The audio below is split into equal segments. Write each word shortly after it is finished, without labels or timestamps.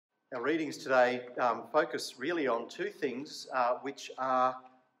Our readings today focus really on two things which are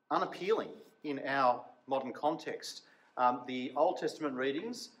unappealing in our modern context. The Old Testament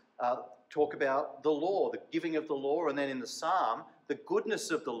readings talk about the law, the giving of the law, and then in the Psalm, the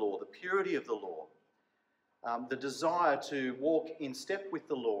goodness of the law, the purity of the law, the desire to walk in step with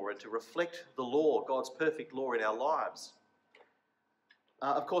the law and to reflect the law, God's perfect law in our lives.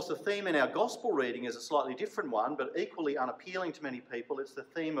 Of course, the theme in our gospel reading is a slightly different one, but equally unappealing to many people. It's the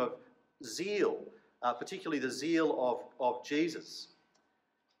theme of zeal, particularly the zeal of Jesus.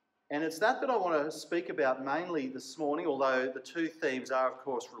 And it's that I want to speak about mainly this morning, although the two themes are, of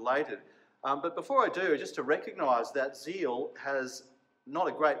course, related. But before I do, just to recognise that zeal has not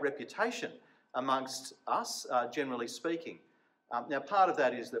a great reputation amongst us, generally speaking. Now, part of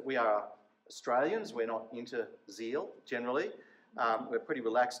that is that we are Australians. We're not into zeal, generally. We're a pretty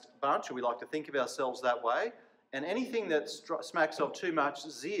relaxed bunch, and we like to think of ourselves that way. And anything that smacks of too much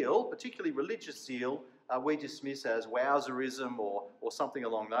zeal, particularly religious zeal, we dismiss as wowserism or something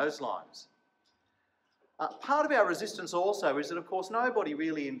along those lines. Part of our resistance also is that, of course, nobody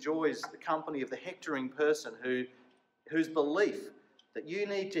really enjoys the company of the hectoring person whose belief that you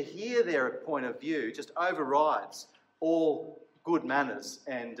need to hear their point of view just overrides all good manners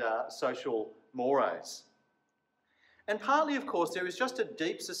and social mores. And partly, of course, there is just a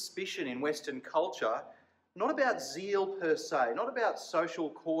deep suspicion in Western culture, not about zeal per se, not about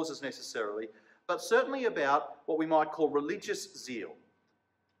social causes necessarily, but certainly about what we might call religious zeal.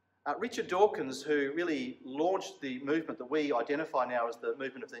 Richard Dawkins, who really launched the movement that we identify now as the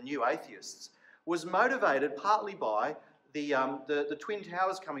movement of the New Atheists, was motivated partly by the Twin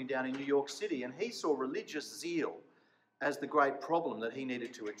Towers coming down in New York City, and he saw religious zeal as the great problem that he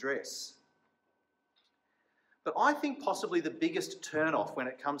needed to address. But I think possibly the biggest turn-off when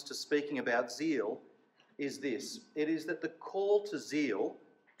it comes to speaking about zeal is this. It is that the call to zeal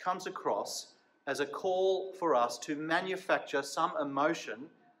comes across as a call for us to manufacture some emotion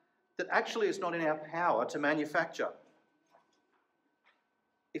that actually is not in our power to manufacture.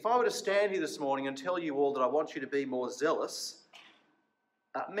 If I were to stand here this morning and tell you all that I want you to be more zealous,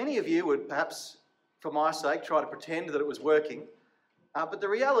 many of you would perhaps, for my sake, try to pretend that it was working. But the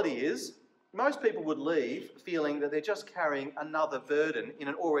reality is, most people would leave feeling that they're just carrying another burden in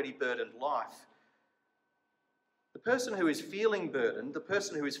an already burdened life. The person who is feeling burdened, the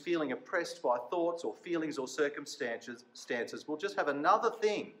person who is feeling oppressed by thoughts or feelings or circumstances will just have another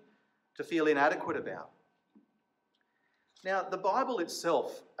thing to feel inadequate about. Now, the Bible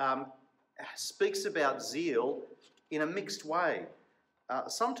itself speaks about zeal in a mixed way.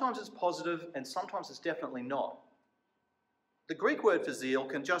 Sometimes it's positive and sometimes it's definitely not. The Greek word for zeal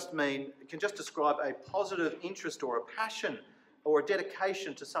can just describe a positive interest or a passion or a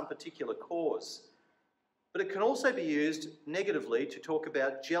dedication to some particular cause. But it can also be used negatively to talk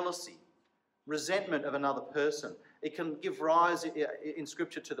about jealousy, resentment of another person. It can give rise in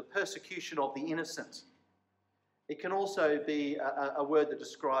Scripture to the persecution of the innocent. It can also be a word that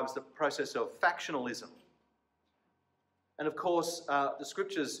describes the process of factionalism. And of course, the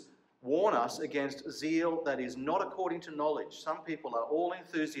Scriptures warn us against zeal that is not according to knowledge. Some people are all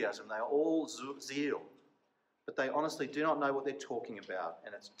enthusiasm, they are all zeal, but they honestly do not know what they're talking about,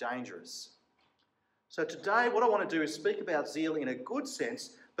 and it's dangerous. So today what I want to do is speak about zeal in a good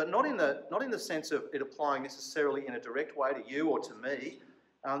sense, but not in the sense of it applying necessarily in a direct way to you or to me,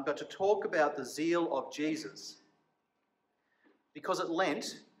 but to talk about the zeal of Jesus. Because at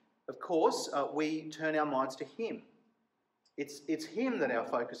Lent, of course, we turn our minds to him. It's him that our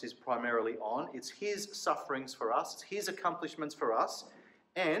focus is primarily on. It's his sufferings for us. It's his accomplishments for us.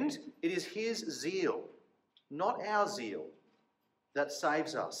 And it is his zeal, not our zeal, that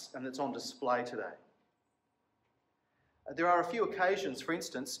saves us and that's on display today. There are a few occasions, for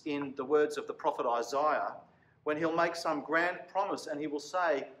instance, in the words of the prophet Isaiah, when he'll make some grand promise and he will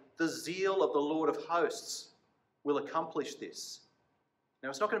say, the zeal of the Lord of hosts will accomplish this. Now,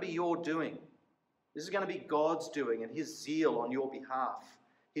 it's not going to be your doing. This is going to be God's doing and his zeal on your behalf,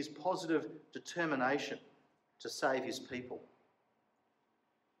 his positive determination to save his people.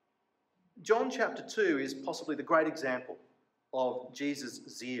 John chapter 2 is possibly the great example of Jesus'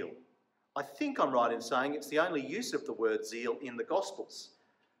 zeal. I think I'm right in saying it's the only use of the word zeal in the Gospels.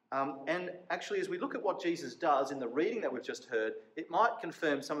 And actually, as we look at what Jesus does in the reading that we've just heard, it might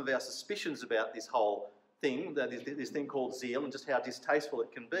confirm some of our suspicions about this whole thing, this thing called zeal, and just how distasteful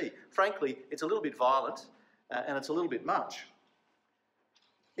it can be. Frankly, it's a little bit violent and it's a little bit much.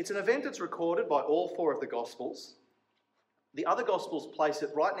 It's an event that's recorded by all four of the Gospels. The other Gospels place it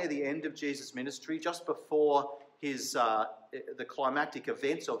right near the end of Jesus' ministry, just before the climactic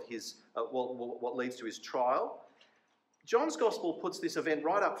events of his what leads to his trial. John's Gospel puts this event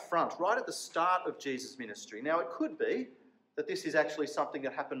right up front, right at the start of Jesus' ministry. Now, it could be that this is actually something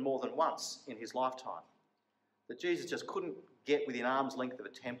that happened more than once in his lifetime, that Jesus just couldn't get within arm's length of a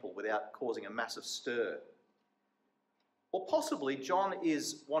temple without causing a massive stir. Or possibly John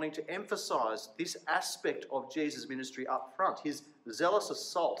is wanting to emphasise this aspect of Jesus' ministry up front, his zealous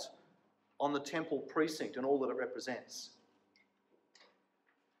assault on the temple precinct and all that it represents.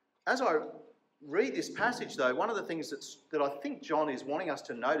 As I read this passage, though, one of the things that I think John is wanting us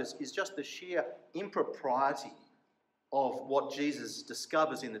to notice is just the sheer impropriety of what Jesus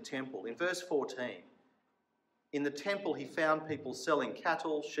discovers in the temple. In verse 14, in the temple he found people selling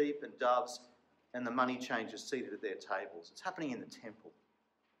cattle, sheep and doves, and the money changers seated at their tables. It's happening in the temple.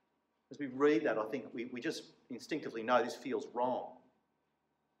 As we read that, I think we just instinctively know this feels wrong.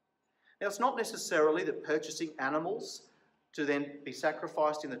 Now, it's not necessarily that purchasing animals to then be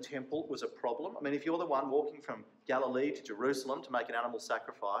sacrificed in the temple was a problem. I mean, if you're the one walking from Galilee to Jerusalem to make an animal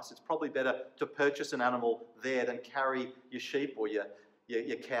sacrifice, it's probably better to purchase an animal there than carry your sheep or your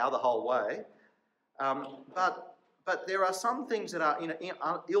cow the whole way. But there are some things that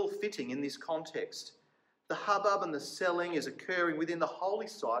are ill-fitting in this context. The hubbub and the selling is occurring within the holy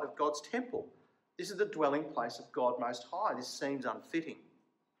site of God's temple. This is the dwelling place of God Most High. This seems unfitting.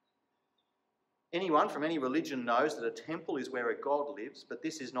 Anyone from any religion knows that a temple is where a God lives, but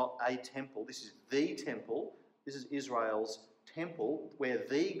this is not a temple. This is the temple. This is Israel's temple where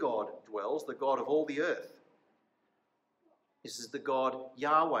the God dwells, the God of all the earth. This is the God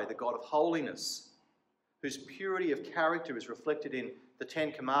Yahweh, the God of holiness, whose purity of character is reflected in the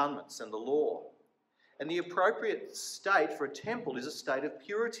Ten Commandments and the law. And the appropriate state for a temple is a state of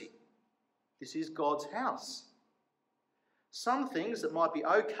purity. This is God's house. Some things that might be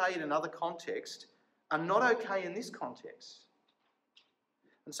okay in another context are not okay in this context.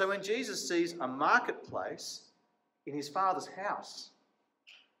 And so when Jesus sees a marketplace in his Father's house,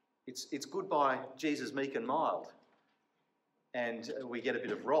 it's goodbye Jesus meek and mild, and we get a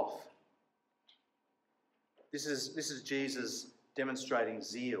bit of wrath. This is Jesus demonstrating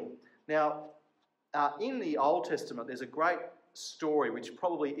zeal. Now, in the Old Testament, there's a great story which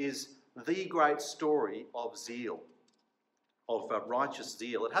probably is the great story of zeal, of righteous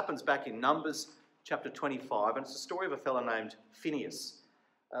zeal. It happens back in Numbers chapter 25, and it's the story of a fellow named Phinehas.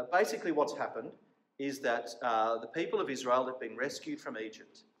 Basically what's happened is that the people of Israel have been rescued from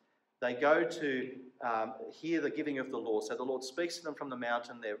Egypt. They go to hear the giving of the law. So the Lord speaks to them from the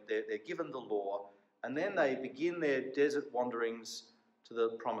mountain, they're given the law, and then they begin their desert wanderings to the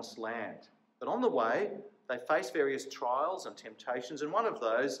promised land. But on the way, they face various trials and temptations, and one of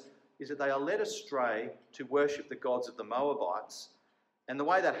those is that they are led astray to worship the gods of the Moabites. And the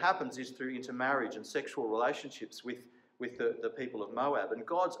way that happens is through intermarriage and sexual relationships with the people of Moab. And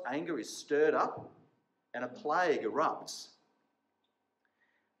God's anger is stirred up and a plague erupts.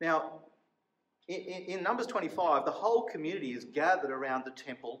 Now, in Numbers 25, the whole community is gathered around the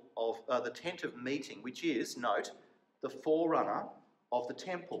temple of the tent of meeting, which is, note, the forerunner of the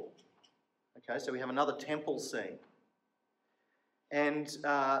temple. Okay, so we have another temple scene. And they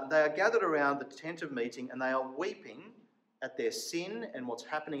are gathered around the tent of meeting and they are weeping at their sin and what's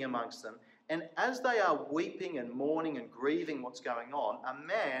happening amongst them. And as they are weeping and mourning and grieving what's going on, a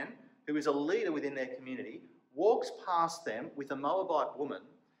man who is a leader within their community walks past them with a Moabite woman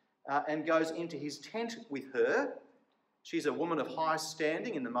and goes into his tent with her. She's a woman of high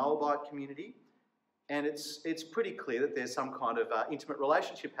standing in the Moabite community. And it's pretty clear that there's some kind of intimate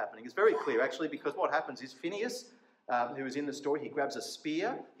relationship happening. It's very clear, actually, because what happens is Phinehas, who is in the story, he grabs a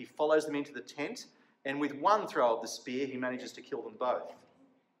spear, he follows them into the tent, and with one throw of the spear, he manages to kill them both.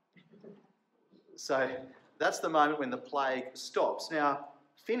 So that's the moment when the plague stops. Now,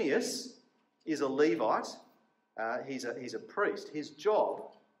 Phinehas is a Levite. He's a priest. His job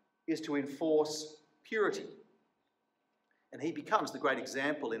is to enforce purity. And he becomes the great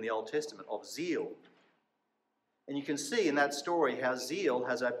example in the Old Testament of zeal. And you can see in that story how zeal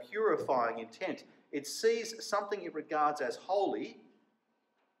has a purifying intent. It sees something it regards as holy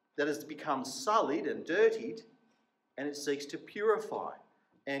that has become sullied and dirtied, and it seeks to purify.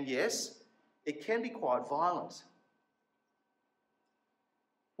 And yes, it can be quite violent.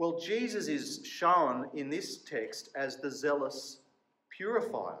 Well, Jesus is shown in this text as the zealous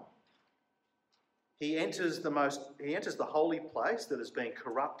purifier. He enters the holy place that has been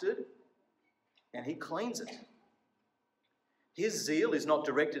corrupted, and he cleans it. His zeal is not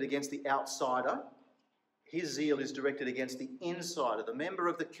directed against the outsider. His zeal is directed against the insider, the member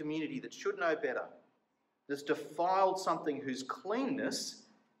of the community that should know better, that's defiled something whose cleanness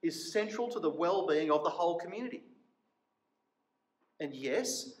is central to the well-being of the whole community. And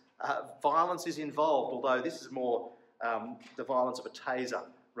yes, violence is involved, although this is more the violence of a taser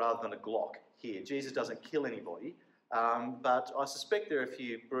rather than a Glock here. Jesus doesn't kill anybody, but I suspect there are a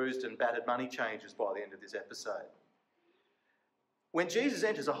few bruised and battered money changers by the end of this episode. When Jesus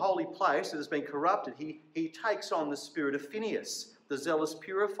enters a holy place that has been corrupted, he takes on the spirit of Phineas, the zealous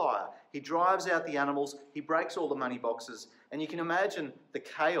purifier. He drives out the animals, he breaks all the money boxes, and you can imagine the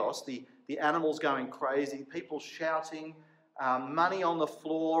chaos, the animals going crazy, people shouting, money on the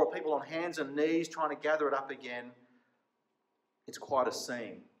floor, or people on hands and knees trying to gather it up again. It's quite a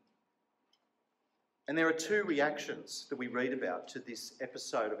scene. And there are two reactions that we read about to this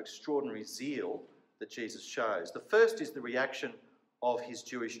episode of extraordinary zeal that Jesus shows. The first is the reaction of his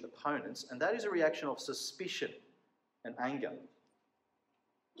Jewish opponents, and that is a reaction of suspicion and anger.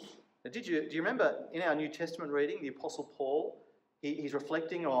 Now, do you remember in our New Testament reading, the Apostle Paul, he's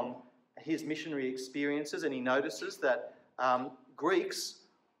reflecting on his missionary experiences, and he notices that Greek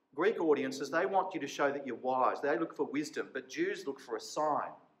audiences, they want you to show that you're wise. They look for wisdom, but Jews look for a sign.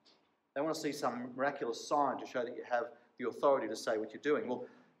 They want to see some miraculous sign to show that you have the authority to say what you're doing. Well,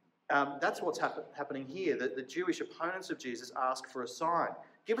 that's what's happening here. The Jewish opponents of Jesus ask for a sign.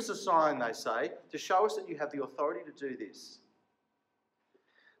 Give us a sign, they say, to show us that you have the authority to do this.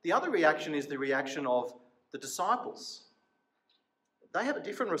 The other reaction is the reaction of the disciples. They have a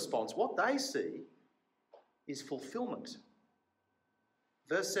different response. What they see is fulfillment.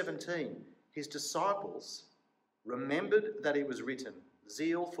 Verse 17, his disciples remembered that it was written,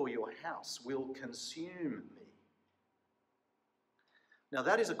 "Zeal for your house will consume me." Now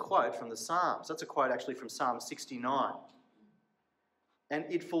that is a quote from the Psalms. That's a quote actually from Psalm 69. And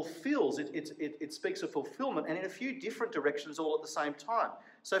it fulfills, it speaks of fulfillment, and in a few different directions all at the same time.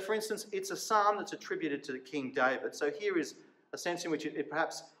 So for instance, it's a psalm that's attributed to King David. So here is a sense in which it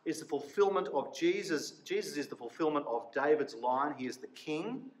perhaps is the fulfillment of Jesus. Jesus is the fulfillment of David's line. He is the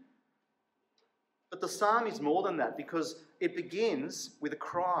king. But the psalm is more than that, because it begins with a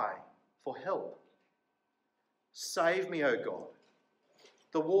cry for help. Save me, O God.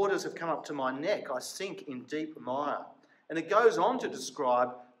 The waters have come up to my neck. I sink in deep mire. And it goes on to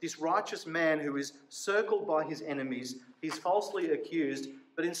describe this righteous man who is circled by his enemies. He's falsely accused,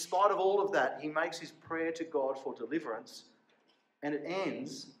 but in spite of all of that, he makes his prayer to God for deliverance. And it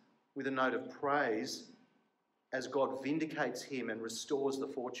ends with a note of praise as God vindicates him and restores the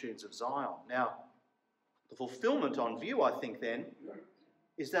fortunes of Zion. Now, the fulfillment on view, I think, then,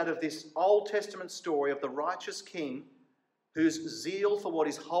 is that of this Old Testament story of the righteous king whose zeal for what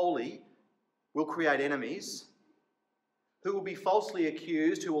is holy will create enemies, who will be falsely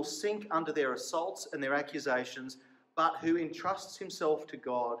accused, who will sink under their assaults and their accusations, but who entrusts himself to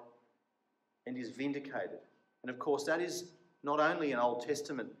God and is vindicated. And of course, that is not only an Old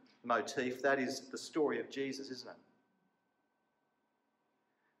Testament motif, that is the story of Jesus, isn't it?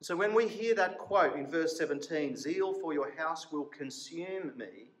 So when we hear that quote in verse 17, "Zeal for your house will consume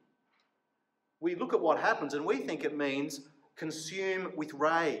me," we look at what happens and we think it means consume with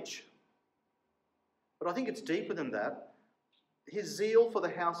rage. But I think it's deeper than that. His zeal for the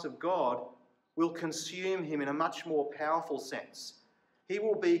house of God will consume him in a much more powerful sense. He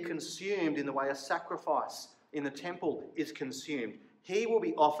will be consumed in the way a sacrifice in the temple is consumed. He will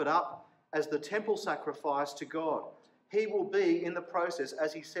be offered up as the temple sacrifice to God. He will be, in the process,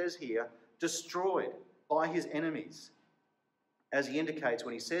 as he says here, destroyed by his enemies. As he indicates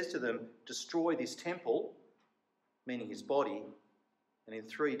when he says to them, "Destroy this temple," meaning his body, "and in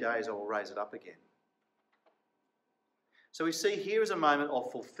 3 days I will raise it up again." So we see here is a moment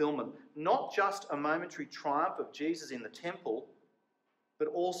of fulfillment, not just a momentary triumph of Jesus in the temple, but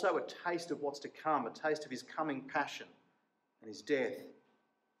also a taste of what's to come, a taste of his coming passion and his death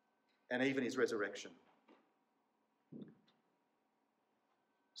and even his resurrection.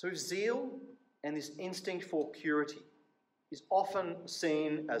 So zeal and this instinct for purity is often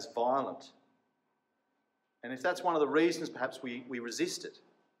seen as violent. And if that's one of the reasons perhaps we resist it,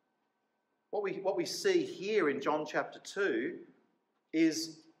 what we see here in John chapter 2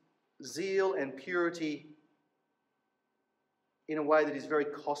 is zeal and purity in a way that is very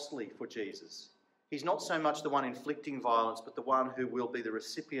costly for Jesus. He's not so much the one inflicting violence, but the one who will be the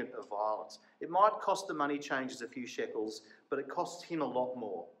recipient of violence. It might cost the money changers a few shekels, but it costs him a lot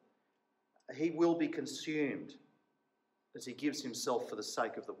more. He will be consumed as he gives himself for the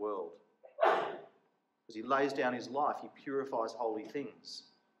sake of the world. As he lays down his life, he purifies holy things.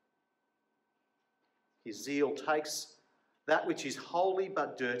 His zeal takes that which is holy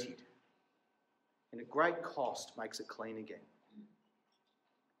but dirtied, and at great cost makes it clean again.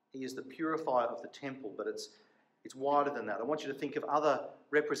 He is the purifier of the temple, but it's wider than that. I want you to think of other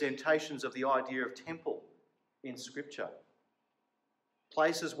representations of the idea of temple in Scripture.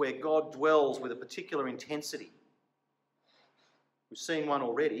 Places where God dwells with a particular intensity. We've seen one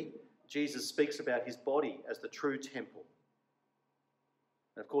already. Jesus speaks about his body as the true temple.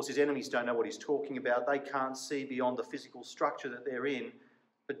 And of course, his enemies don't know what he's talking about. They can't see beyond the physical structure that they're in.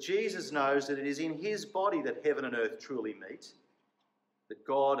 But Jesus knows that it is in his body that heaven and earth truly meet, that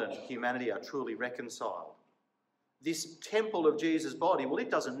God and humanity are truly reconciled. This temple of Jesus' body, well,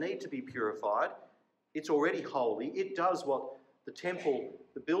 it doesn't need to be purified. It's already holy. It does what the temple,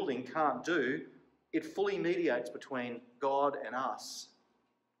 the building, can't do. It fully mediates between God and us.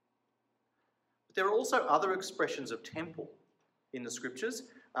 But there are also other expressions of temple in the scriptures.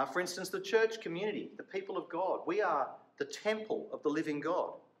 For instance, the church community, the people of God. We are the temple of the living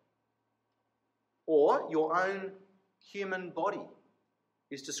God. Or your own human body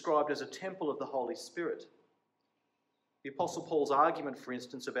is described as a temple of the Holy Spirit. The Apostle Paul's argument, for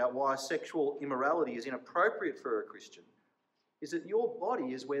instance, about why sexual immorality is inappropriate for a Christian is that your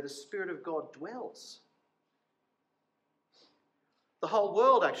body is where the Spirit of God dwells. The whole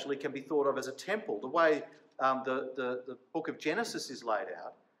world actually can be thought of as a temple. The way the book of Genesis is laid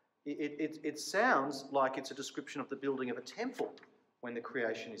out, it sounds like it's a description of the building of a temple when the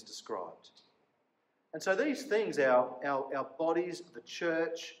creation is described. And so these things, our bodies, the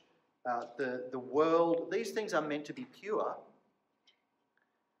church, the world, these things are meant to be pure.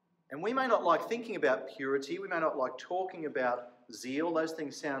 And we may not like thinking about purity, we may not like talking about zeal, those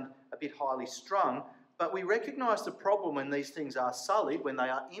things sound a bit highly strung, but we recognise the problem when these things are sullied, when they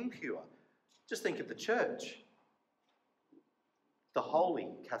are impure. Just think of the church, the holy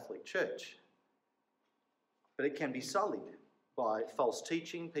Catholic Church. But it can be sullied by false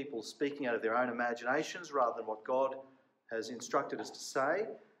teaching, people speaking out of their own imaginations rather than what God has instructed us to say,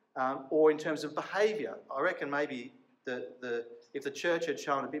 or in terms of behaviour. I reckon maybe if the church had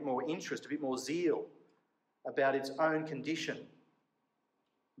shown a bit more interest, a bit more zeal about its own condition,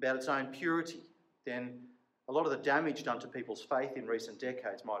 about its own purity, then a lot of the damage done to people's faith in recent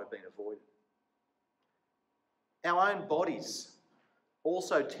decades might have been avoided. Our own bodies,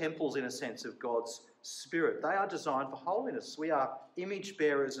 also temples in a sense of God's Spirit, they are designed for holiness. We are image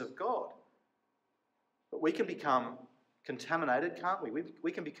bearers of God. But we can become contaminated, can't we?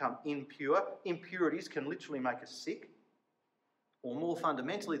 We can become impure. Impurities can literally make us sick. Or more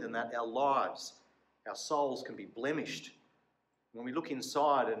fundamentally than that, our lives, our souls can be blemished. When we look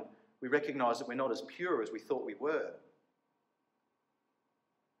inside and we recognise that we're not as pure as we thought we were.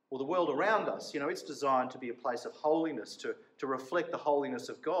 Or the world around us, it's designed to be a place of holiness, to reflect the holiness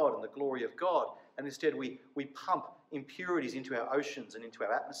of God and the glory of God. And instead we pump impurities into our oceans and into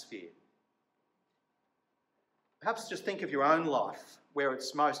our atmosphere. Perhaps just think of your own life, where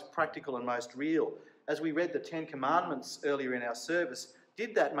it's most practical and most real. As we read the Ten Commandments earlier in our service,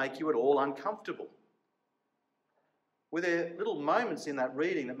 did that make you at all uncomfortable? Were there little moments in that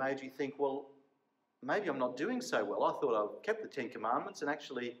reading that made you think, well, maybe I'm not doing so well. I thought I kept the Ten Commandments and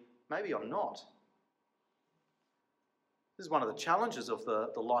actually maybe I'm not. This is one of the challenges of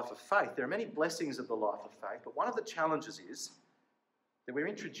the life of faith. There are many blessings of the life of faith, but one of the challenges is that we're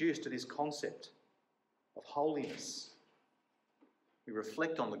introduced to this concept of holiness. We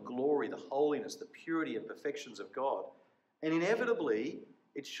reflect on the glory, the holiness, the purity and perfections of God. And inevitably,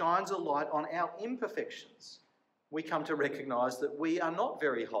 it shines a light on our imperfections. We come to recognise that we are not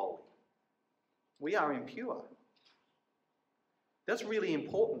very holy. We are impure. That's really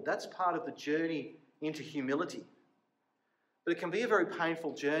important. That's part of the journey into humility. But it can be a very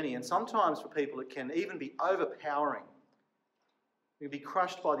painful journey, and sometimes for people it can even be overpowering. We can be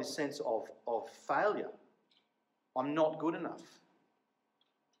crushed by this sense of failure. I'm not good enough.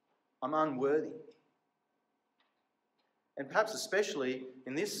 I'm unworthy. And perhaps especially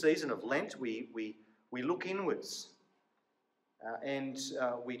in this season of Lent, we look inwards and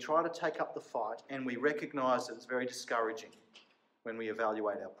we try to take up the fight, and we recognise that it's very discouraging when we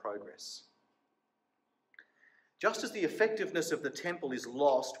evaluate our progress. Just as the effectiveness of the temple is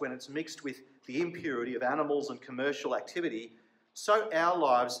lost when it's mixed with the impurity of animals and commercial activity, so our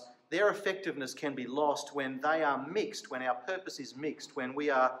lives, their effectiveness can be lost when they are mixed, when our purpose is mixed, when we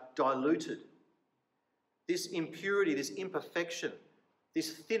are diluted. This impurity, this imperfection,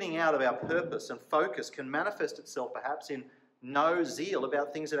 this thinning out of our purpose and focus can manifest itself perhaps in no zeal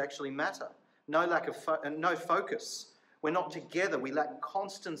about things that actually matter, no focus. We're not together. We lack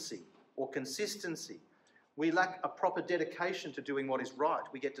constancy or consistency. We lack a proper dedication to doing what is right.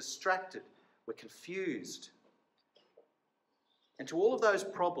 We get distracted. We're confused. And to all of those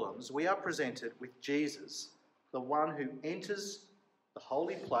problems, we are presented with Jesus, the one who enters the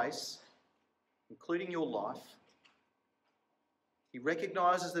holy place, including your life. He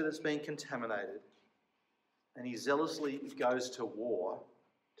recognises that it's been contaminated, and he zealously goes to war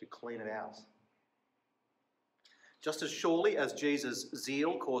to clean it out. Just as surely as Jesus'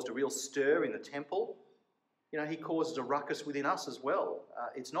 zeal caused a real stir in the temple, he causes a ruckus within us as well.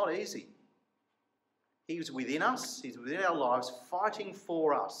 It's not easy. He's within us, he's within our lives, fighting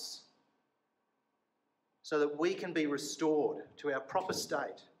for us so that we can be restored to our proper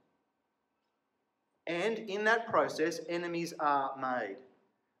state. And in that process, enemies are made.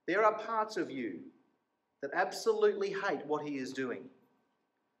 There are parts of you that absolutely hate what he is doing.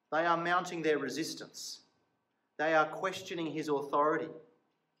 They are mounting their resistance. They are questioning his authority.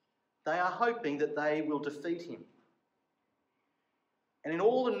 They are hoping that they will defeat him. And in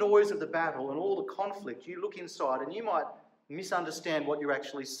all the noise of the battle and all the conflict, you look inside and you might misunderstand what you're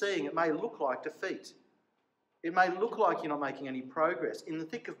actually seeing. It may look like defeat. It may look like you're not making any progress. In the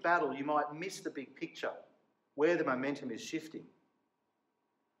thick of battle, you might miss the big picture, where the momentum is shifting.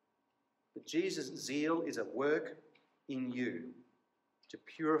 But Jesus' zeal is at work in you to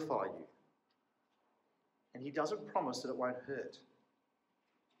purify you. And he doesn't promise that it won't hurt.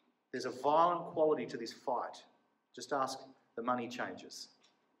 There's a violent quality to this fight. Just ask the money changers.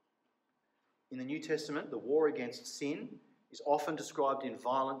 In the New Testament, the war against sin is often described in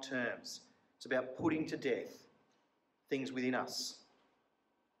violent terms. It's about putting to death things within us.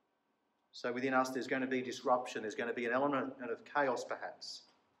 So within us there's going to be disruption, there's going to be an element of chaos perhaps.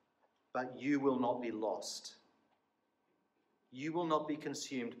 But you will not be lost. You will not be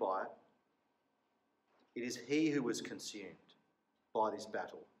consumed by it. It is he who was consumed by this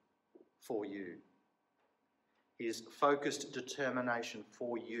battle for you. His focused determination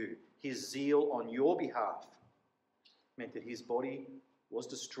for you, his zeal on your behalf, meant that his body was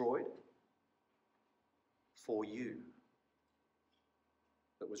destroyed for you,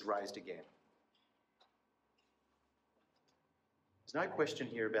 but was raised again. There's no question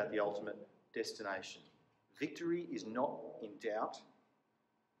here about the ultimate destination. Victory is not in doubt.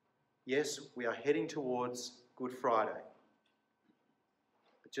 Yes, we are heading towards Good Friday.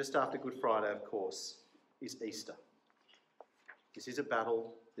 But just after Good Friday, of course, is Easter. This is a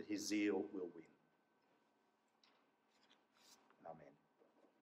battle that his zeal will win.